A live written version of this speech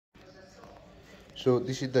So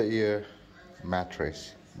this is the air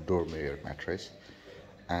mattress, Dormir mattress,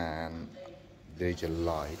 and there is a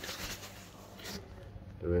light,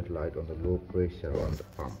 the red light on the low pressure on the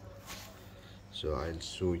pump. So I'll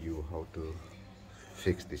show you how to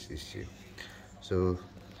fix this issue. So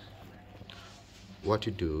what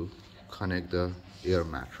you do, connect the air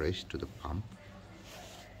mattress to the pump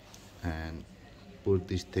and put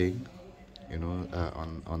this thing,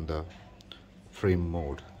 on the frame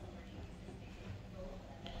mode,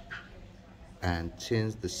 and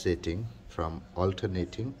change the setting from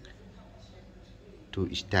alternating to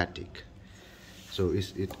static. So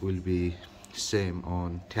it will be same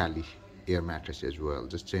on talley air mattress as well.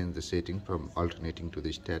 Just change the setting from alternating to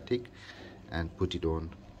the static and put it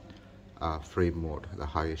on frame mode, the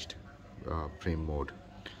highest frame mode,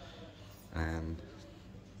 and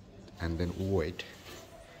then wait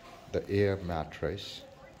the air mattress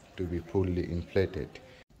to be fully inflated.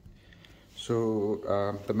 So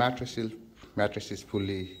the mattress is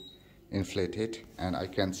fully inflated, and I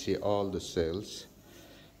can see all the cells,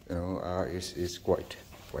 is quite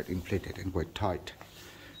inflated and quite tight.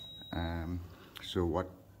 So what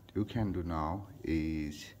you can do now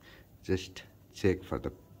is just check for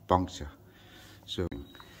the puncture. So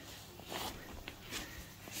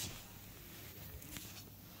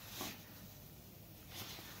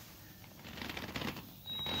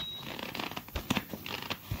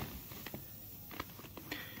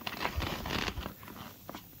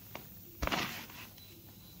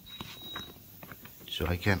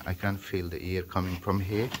I can feel the air coming from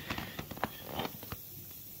here.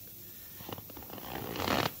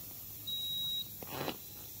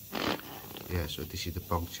 Yeah, so this is the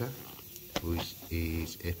puncture which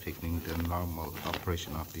is affecting the normal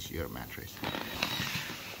operation of this air mattress.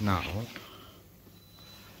 Now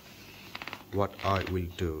what I will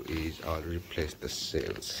do is I'll replace the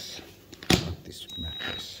cells of this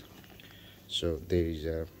mattress. So there is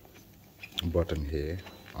a button here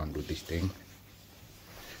onto this thing.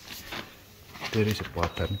 There is a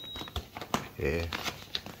button here.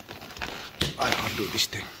 I undo this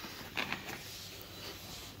thing.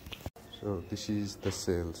 So this is the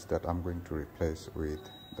cells that I'm going to replace with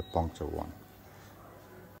the puncture one.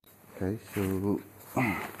 Okay, so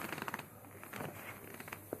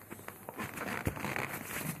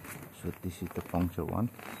this is the puncture one.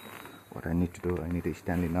 What I need to do, I need a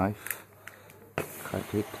Stanley knife,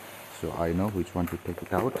 cut it so I know which one to take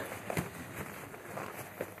it out.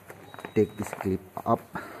 Take this clip up.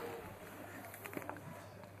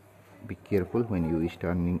 Be careful when you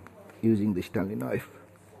are using the Stanley knife.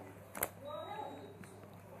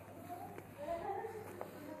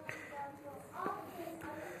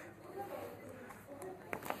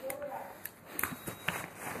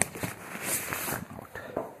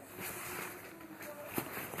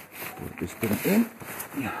 Put this thing in.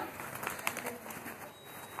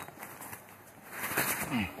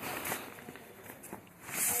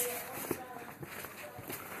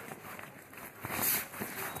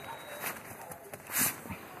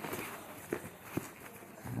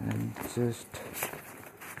 Just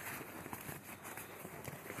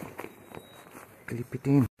clip it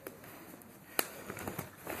in.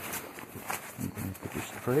 I'm going to put it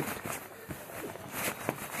straight.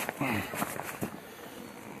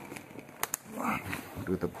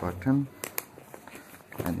 Do the button,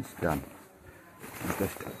 and it's done.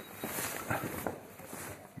 Just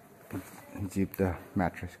zip the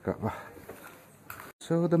mattress cover.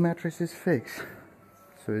 So the mattress is fixed.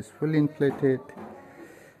 So it's fully inflated.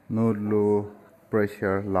 No low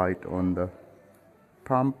pressure light on the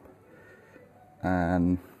pump,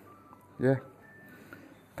 and yeah,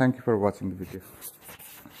 thank you for watching the video.